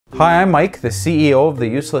Hi, I'm Mike, the CEO of the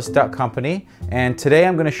Useless Duck Company, and today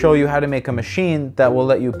I'm going to show you how to make a machine that will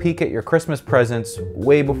let you peek at your Christmas presents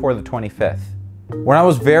way before the 25th. When I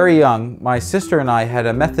was very young, my sister and I had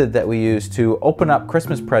a method that we used to open up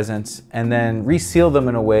Christmas presents and then reseal them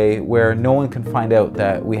in a way where no one can find out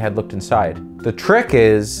that we had looked inside. The trick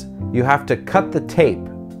is you have to cut the tape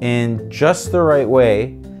in just the right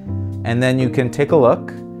way, and then you can take a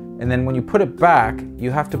look, and then when you put it back,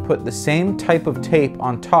 you have to put the same type of tape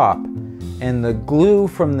on top, and the glue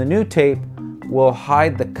from the new tape will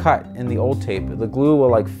hide the cut in the old tape. The glue will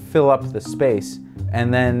like fill up the space,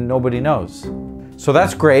 and then nobody knows. So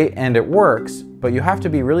that's great and it works, but you have to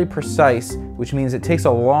be really precise, which means it takes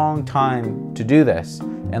a long time to do this.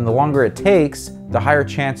 And the longer it takes, the higher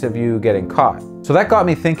chance of you getting caught. So that got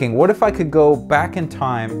me thinking, what if I could go back in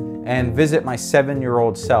time and visit my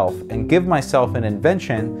 7-year-old self and give myself an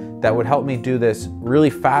invention that would help me do this really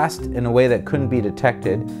fast in a way that couldn't be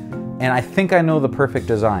detected? And I think I know the perfect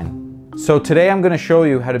design. So today I'm going to show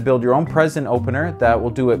you how to build your own present opener that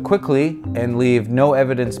will do it quickly and leave no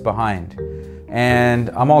evidence behind. And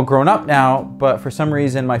I'm all grown up now, but for some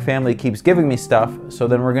reason my family keeps giving me stuff, so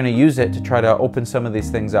then we're going to use it to try to open some of these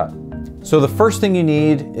things up. So the first thing you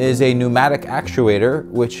need is a pneumatic actuator,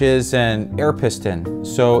 which is an air piston.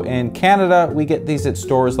 So in Canada, we get these at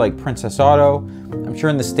stores like Princess Auto. I'm sure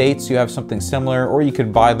in the States you have something similar, or you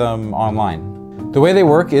could buy them online. The way they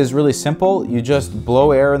work is really simple. You just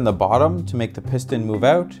blow air in the bottom to make the piston move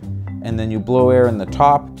out, and then you blow air in the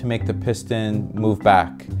top to make the piston move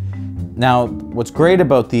back. Now, what's great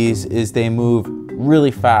about these is they move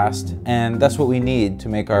really fast, and that's what we need to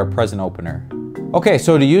make our present opener. Okay,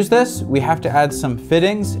 so to use this, we have to add some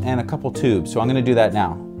fittings and a couple tubes, so I'm gonna do that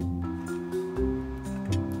now.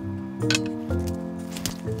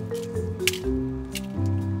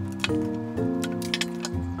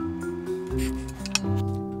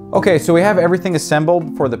 Okay, so we have everything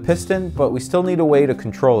assembled for the piston, but we still need a way to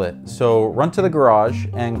control it. So run to the garage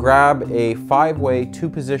and grab a 5-way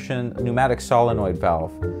 2-position pneumatic solenoid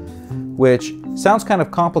valve, which sounds kind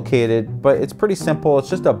of complicated, but it's pretty simple. It's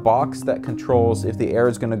just a box that controls if the air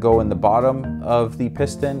is going to go in the bottom of the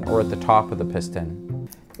piston or at the top of the piston.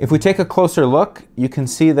 If we take a closer look, you can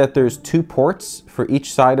see that there's 2 ports for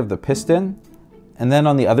each side of the piston, and then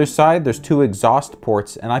on the other side there's 2 exhaust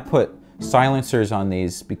ports, and I put silencers on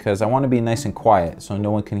these because I want to be nice and quiet so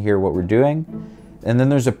no one can hear what we're doing. And then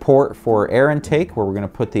there's a port for air intake where we're going to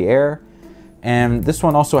put the air, and this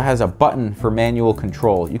one also has a button for manual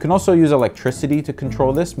control. You can also use electricity to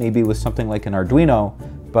control this, maybe with something like an Arduino,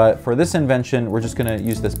 but for this invention we're just going to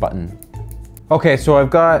use this button. Okay, so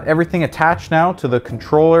I've got everything attached now to the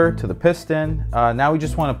controller, to the piston. Now we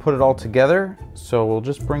just want to put it all together, so we'll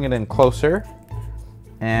just bring it in closer,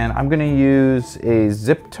 and I'm going to use a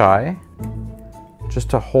zip tie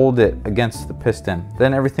just to hold it against the piston.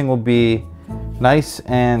 Then everything will be nice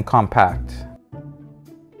and compact.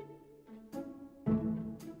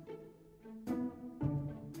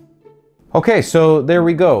 Okay, so there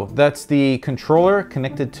we go. That's the controller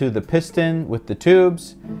connected to the piston with the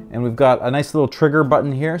tubes, and we've got a nice little trigger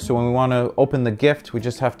button here, so when we want to open the gift, we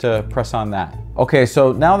just have to press on that. Okay,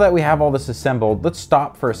 so now that we have all this assembled, let's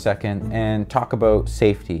stop for a second and talk about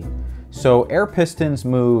safety. So air pistons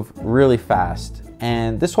move really fast,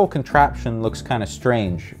 and this whole contraption looks kind of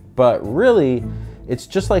strange, but really it's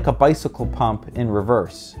just like a bicycle pump in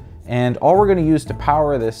reverse. And all we're going to use to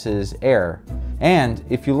power this is air. And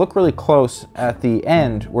if you look really close at the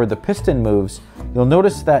end where the piston moves, you'll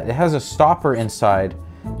notice that it has a stopper inside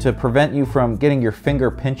to prevent you from getting your finger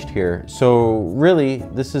pinched here. So really,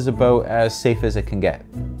 this is about as safe as it can get.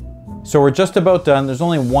 So we're just about done. There's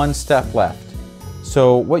only one step left.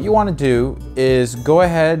 So what you want to do is go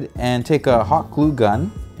ahead and take a hot glue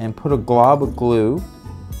gun and put a glob of glue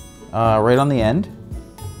right on the end.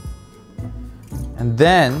 And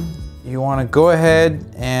then you want to go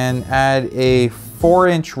ahead and add a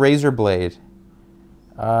 4-inch razor blade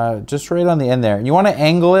just right on the end there. And you want to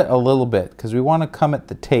angle it a little bit because we want to come at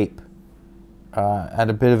the tape at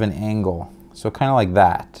a bit of an angle. So kind of like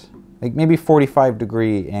that, like maybe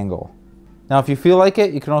 45-degree angle. Now if you feel like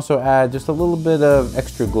it, you can also add just a little bit of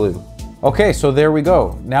extra glue. Okay, so there we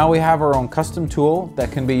go. Now we have our own custom tool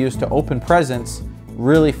that can be used to open presents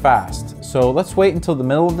really fast. So let's wait until the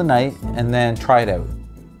middle of the night and then try it out.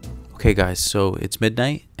 Okay guys, so it's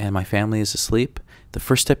midnight and my family is asleep. The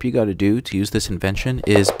first step you got to do to use this invention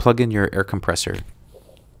is plug in your air compressor.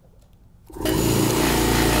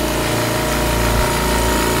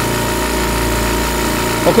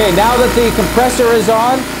 Okay, now that the compressor is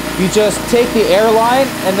on, you just take the air line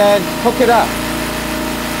and then hook it up.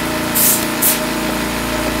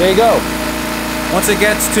 There you go. Once it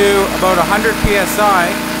gets to about 100 psi,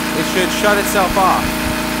 it should shut itself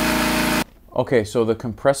off. Okay, so the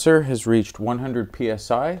compressor has reached 100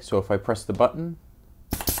 psi, so if I press the button,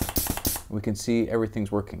 we can see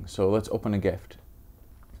everything's working. So let's open a gift.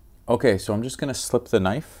 Okay, so I'm just gonna slip the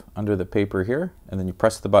knife under the paper here, and then you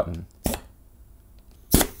press the button.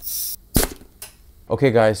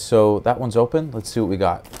 Okay guys, so that one's open. Let's see what we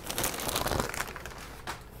got.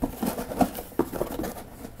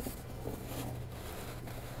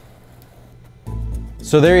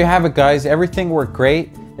 So there you have it guys, everything worked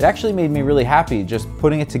great. It actually made me really happy just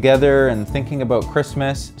putting it together and thinking about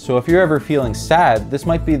Christmas. So if you're ever feeling sad, this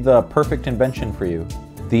might be the perfect invention for you.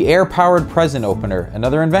 The air-powered present opener,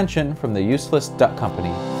 another invention from the Useless Duck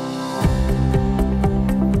Company.